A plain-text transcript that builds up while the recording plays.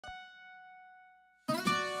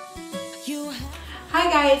Hi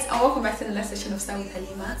guys, and welcome back to the last session of Style with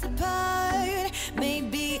Halima.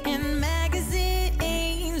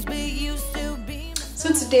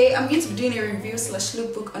 So today I'm going to be doing a review /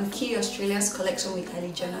 lookbook on QUAY Australia's collection with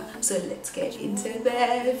Kylie Jenner. So let's get into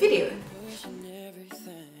the video.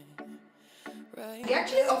 They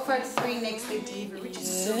actually offered free next day delivery, which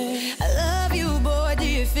is so good. I love you, boy, do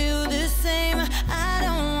you feel the same? I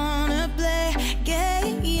don't wanna play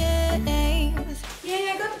games.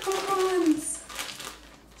 Yeah, I got the coupons.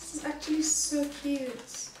 This is actually so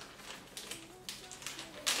cute.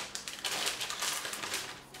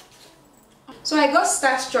 So I got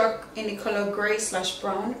Starstruck in the color grey /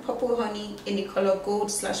 brown, Purple Honey in the color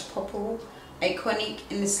gold / purple, Iconic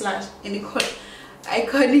in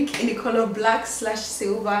the color black /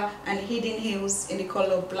 silver, and Hidden Hills in the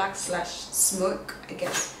color black / smoke, I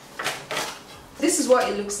guess. This is what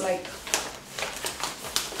it looks like.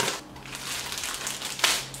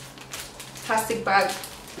 Plastic bag.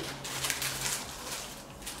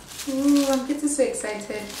 Ooh, I'm getting so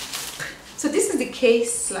excited. So this is the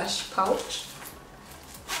case / pouch.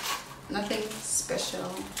 Nothing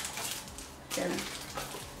special. Yeah.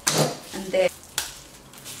 And then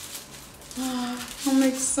I'm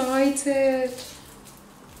excited.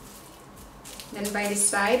 Then by the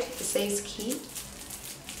side it says key.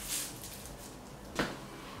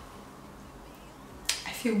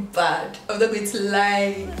 I feel bad. I'm not going to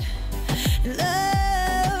lie.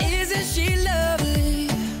 Love, isn't she lovely?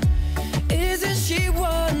 Isn't she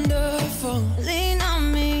wonderful? Lean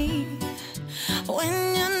on me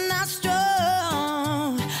when you're not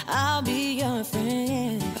strong. I'll be your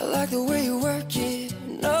friend. I like the way you work it.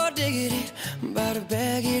 No diggity. I'm about to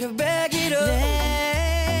bag it up.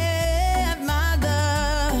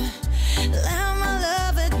 Let my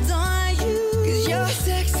love adorn you, 'cause your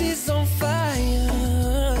sex is on fire.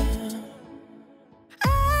 I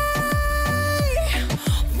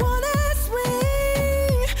wanna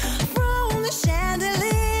swing from the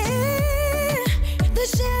chandelier,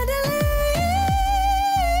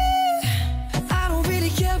 I don't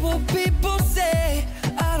really care what people say.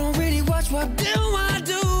 I don't really watch what I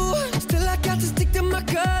do. Still I got to stick to my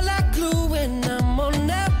girl like glue when I'm on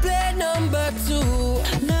that play number 2.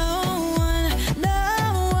 No one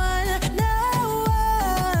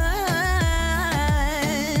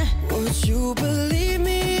would you believe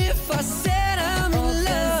me if I said I'm in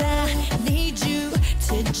love? 'Cause I need you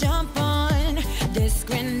to jump on this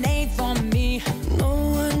grenade for me. No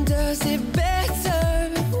one does it better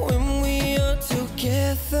when we are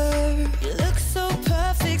together. You look so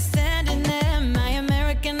perfect standing there, my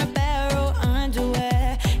American Apparel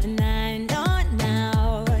underwear, and I know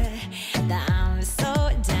now that I'm so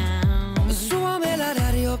down. Súbame la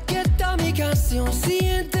radio que esta mi canción,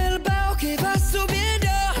 siente el bajo que va subiendo,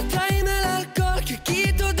 tráeme el alcohol que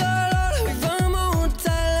quito dolor, y vamos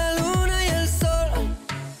juntar la luna y el sol.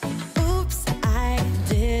 Oops, I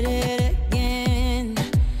did it again.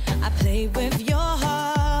 I played with your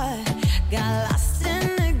heart, got lost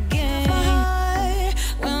in the game.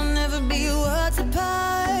 We'll never be worlds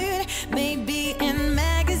apart, maybe in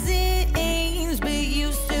magazines, but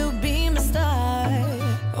you still be my star.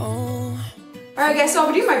 Oh. Alright guys, so I'll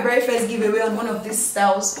be doing my very first giveaway on one of these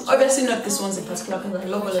styles. Obviously not this one's in particular because I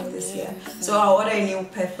love all of this here. So I'll order a new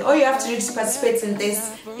pair. All you have to do to participate in this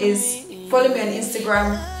is follow me on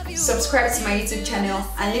Instagram, subscribe to my YouTube channel,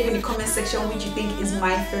 and leave in the comment section which you think is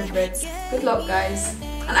my favorite. Good luck guys.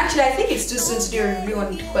 And actually I think it's too soon to do a review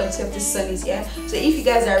on the quality of the Sunnies, yeah? So if you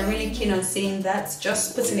guys are really keen on seeing that,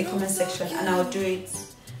 just put in the comment section and I'll do it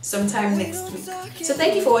sometime next week. So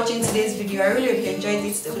thank you for watching today's video. I really hope you enjoyed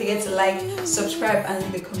it. Don't forget to like, subscribe, and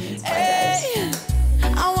leave a comment. Bye guys.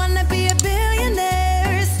 I wanna be